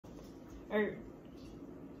Or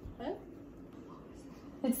what?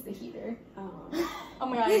 It's the heater. oh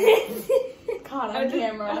my god. Caught on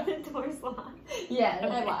camera. The door's locked. Yeah,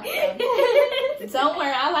 Okay. I locked them. Don't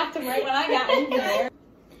worry, I locked them right when I got in here.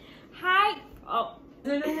 Hi. Oh.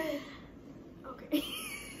 Okay.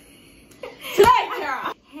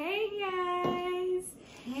 Hey guys.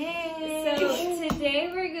 Hey. So today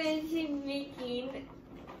we're going to be making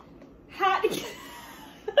hot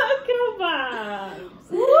cocoa bombs.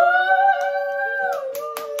 Woo!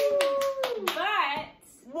 But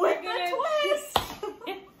With the twist.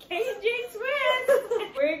 KJ twist.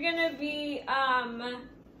 We're gonna be I'm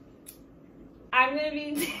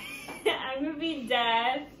gonna be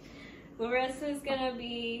deaf. Larissa's gonna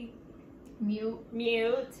be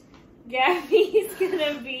mute. Gabby's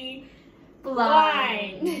gonna be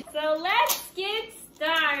blind. So let's get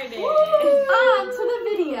started. On to the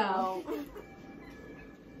video.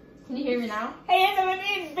 Can you hear me now? Hey,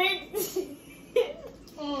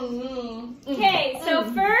 okay, so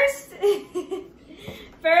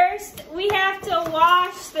first we have to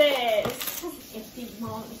wash this. If you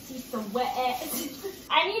want to see some wet.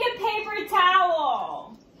 I need a paper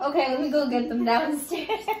towel. Okay, let me go get them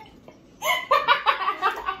downstairs.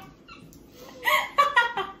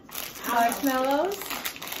 Marshmallows,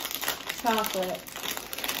 chocolate.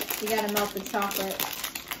 You gotta melt the chocolate.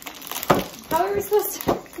 How are we supposed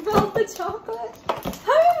to melt the chocolate?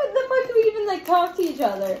 How the fuck do we even like talk to each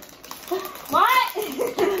other? What?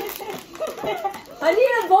 I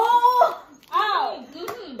need a bowl. Oh.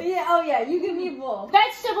 Yeah. Oh yeah. You give me a bowl.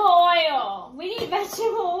 Vegetable oil. We need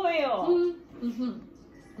vegetable oil.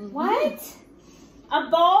 What? A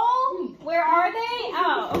bowl? Where are they?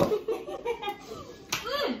 Oh.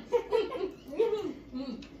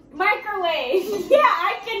 Microwave. Yeah,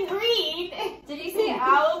 I can read. Did you say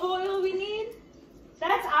olive oil we need?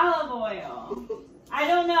 That's olive oil. I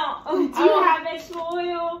don't know. Do you have vegetable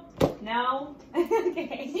oil? No?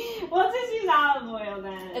 Okay. We'll just use olive oil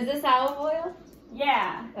then. Is this olive oil?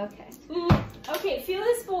 Yeah. Okay. Okay, feel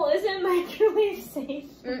this bowl. Isn't microwave safe?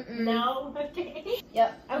 No? Okay.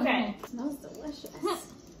 Yep. Okay. Smells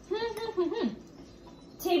delicious.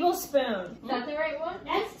 Tablespoon. Is that the right one?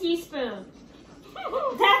 That's teaspoon.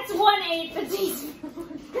 That's 1/8 a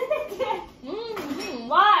teaspoon.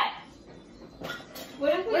 What?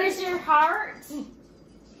 What if Where's your heart?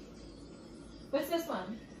 What's this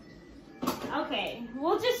one? Okay,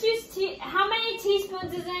 we'll just use how many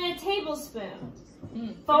teaspoons is in a tablespoon?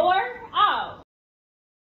 4? Oh.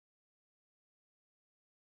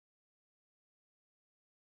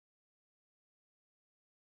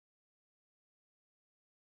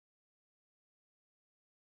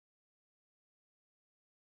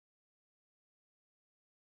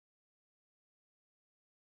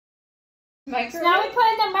 Microwave? So now we put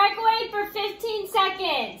in the microwave for 15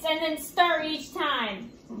 seconds and then stir each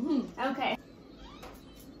time. Okay.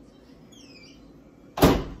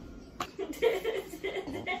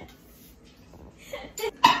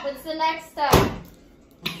 What's the next step?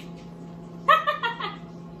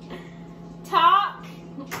 Talk.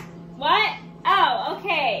 What? Oh,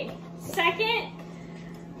 okay. Second.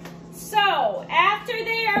 So, after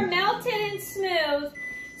they are melted and smooth,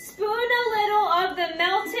 spoon a little of the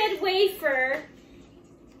melted wafer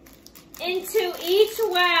into each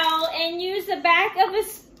well and use the back of a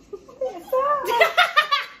spoon.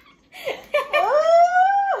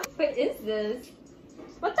 What is this?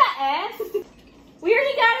 What the F? We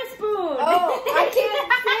already got a spoon. Oh, I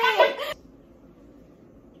can't see.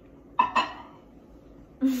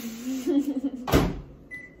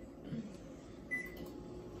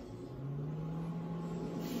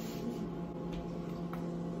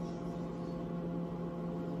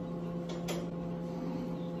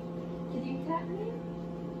 Can you tap me?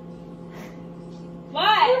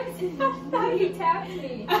 What? How you tapped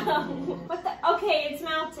me? What the? Okay, it's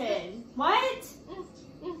melted. What?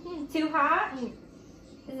 Too hot?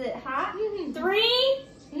 Is it hot? 3?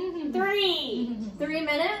 3. 3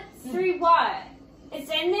 minutes? 3 what? It's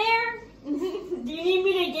in there? Do you need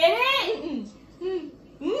me to get it?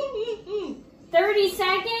 30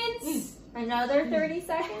 seconds? Another 30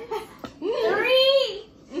 seconds? 3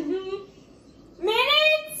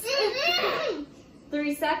 minutes?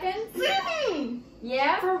 3 seconds?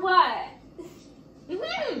 Yeah? For what?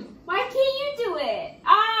 Why can't you do it?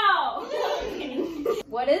 Oh!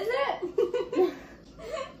 What is it?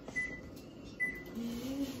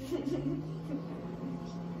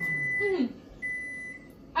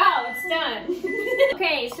 Oh, it's done.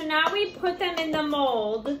 Okay, so now we put them in the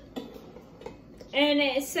mold. And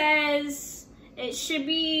it says it should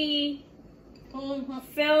be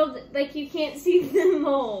filled like you can't see the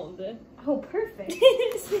mold. Oh, perfect.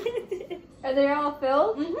 Are they all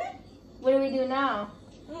filled? Mm-hmm. What do we do now?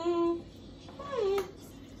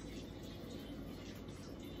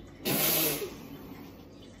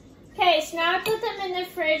 Okay, so now I put them in the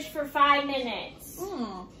fridge for 5 minutes.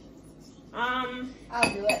 I'll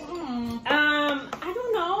do it. I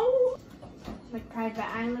don't know. Like Private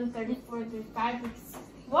Island 34 through 5 weeks.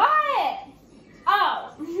 What?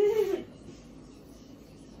 Oh.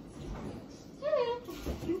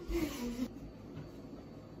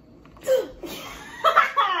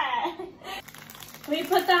 We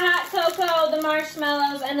put the hot cocoa, the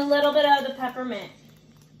marshmallows, and a little bit of the peppermint.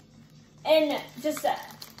 And just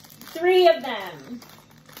 3 of them.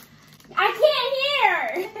 I can't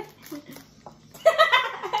hear!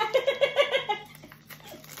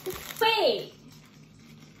 Wait.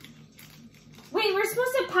 Wait, we're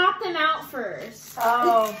supposed to pop them out first.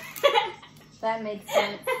 Oh, that makes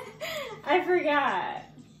sense. I forgot.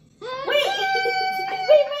 Wait!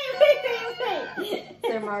 Wait. Is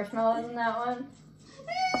there marshmallows in that one?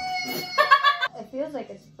 It feels like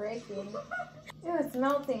it's breaking. Ew, it's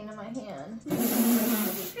melting in my hand.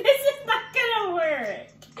 This is not gonna work.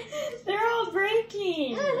 They're all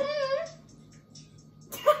breaking.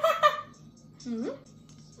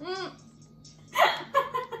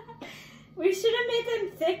 We should have made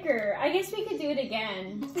them thicker. I guess we could do it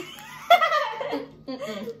again.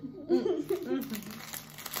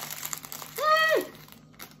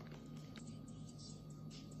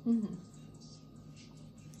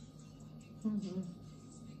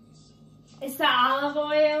 It's the olive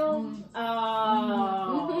oil.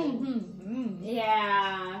 Oh,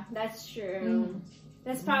 yeah, that's true.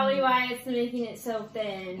 That's probably why it's making it so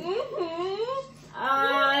thin. This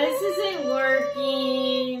isn't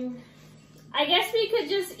working. I guess we could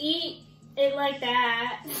just eat it like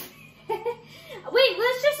that. Wait,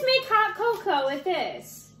 let's just make hot cocoa with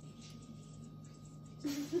this.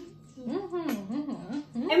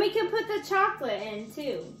 And we can put the chocolate in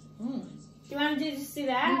too. Do you want to just do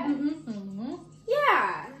that?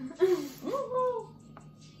 Yeah.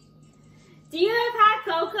 Do you have hot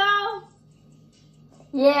cocoa?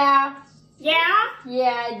 Yeah. Yeah?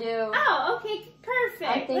 Yeah, I do. Oh, okay,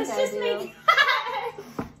 perfect. I think Let's I just do. make.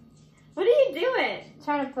 What are you doing?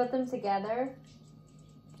 Trying to put them together.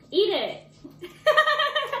 Eat it.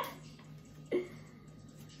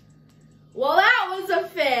 Well, that was a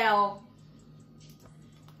fail.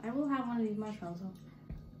 I will have one of these marshmallows.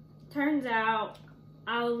 Turns out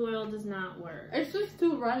olive oil does not work. It's just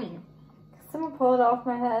too runny. Someone pull it off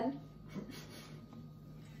my head.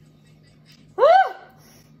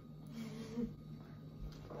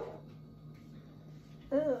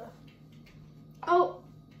 Ugh.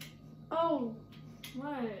 Oh,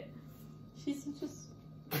 what? She's just.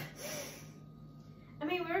 I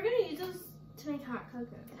mean, we were gonna use those to make hot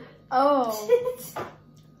cocoa. Oh,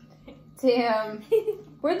 damn.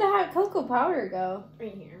 Where'd the hot cocoa powder go?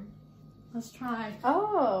 Right here. Let's try.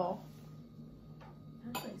 Oh.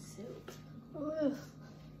 That's like soup. Ugh.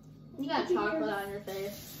 You got chocolate on your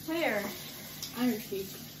face. Where? On your cheek.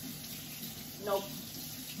 Nope.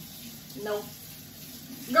 Nope.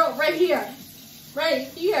 No, right here. Right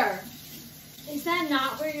here. Is that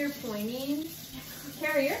not where you're pointing?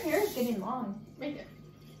 Carrie, your hair is getting long. Right there.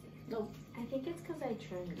 Nope. I think it's because I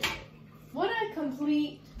trimmed it. What a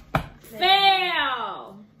complete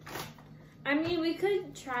Fail! I mean, we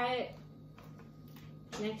could try it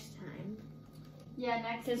next time. Yeah,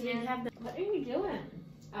 next Because we year. have the. What are you doing?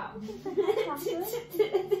 Oh.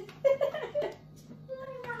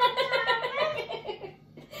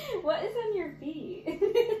 What is on your feet?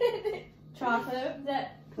 chocolate.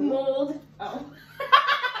 That mold. Oh.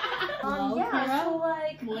 Well, yeah, Kara, so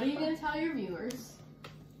like. what are you going to tell your viewers?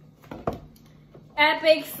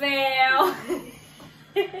 Epic fail.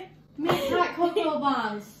 Make hot cocoa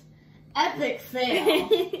bombs. Epic fail.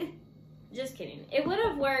 Just kidding. It would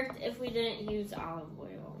have worked if we didn't use olive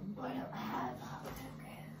oil. I don't have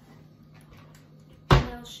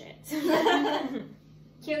Well, shit. Can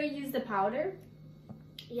we use the powder?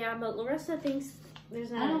 Yeah, but Larissa thinks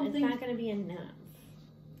there's I not. don't It's think- not going to be enough.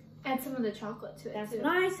 Add some of the chocolate to it. That's too.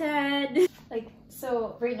 what I said. Like,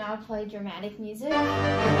 so right now play dramatic music. Let's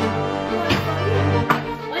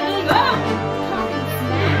go. Talking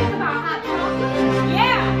smack about hot chocolate.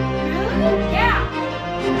 Yeah. Really? Yeah.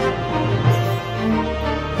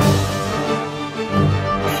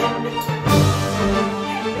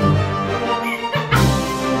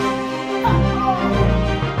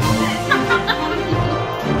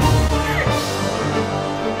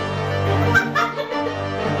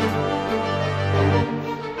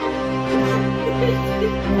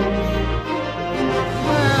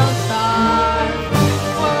 World star.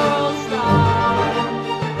 World star.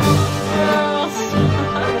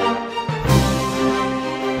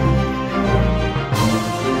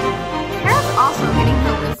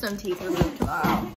 some teeth removed tomorrow.